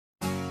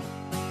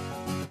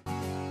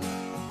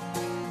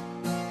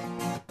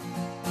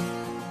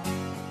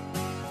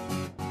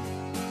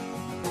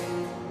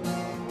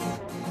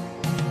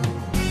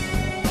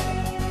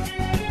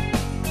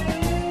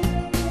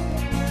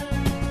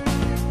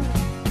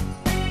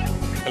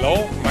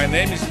Hello, my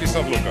name is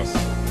Mr. Lucas.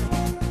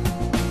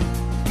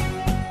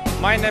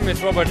 My name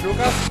is Robert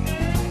Lucas.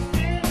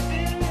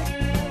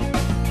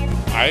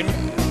 I'm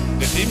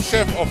the team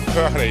chef of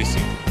Porsche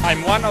Racing.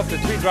 I'm one of the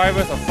 3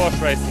 drivers of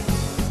Porsche Racing.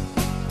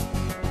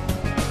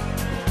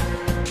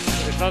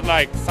 It's not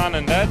like son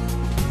and dad.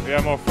 We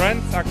are more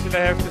friends, actually,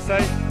 I have to say.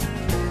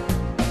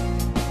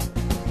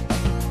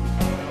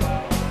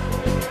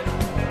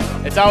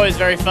 It's always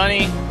very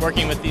funny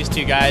working with these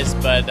 2 guys,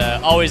 but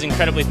always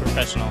incredibly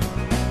professional.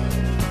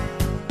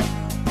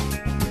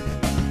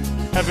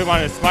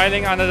 Everyone is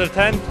smiling under the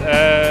tent.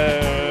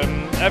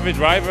 Every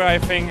driver, I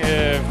think,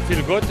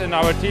 feel good in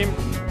our team.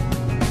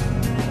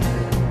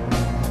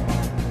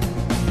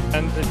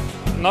 And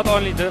it's not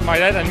only my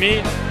dad and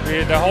me,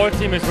 the whole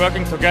team is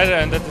working together,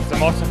 and that is the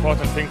most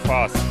important thing for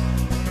us.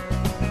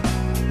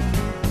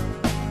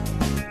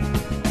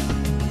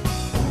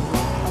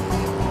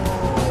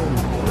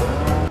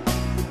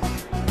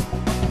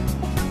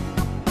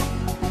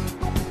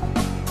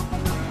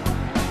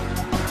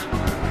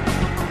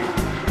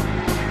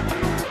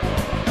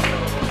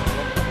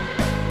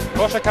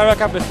 Porsche Carrera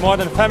Cup is more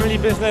than family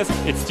business,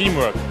 it's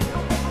teamwork.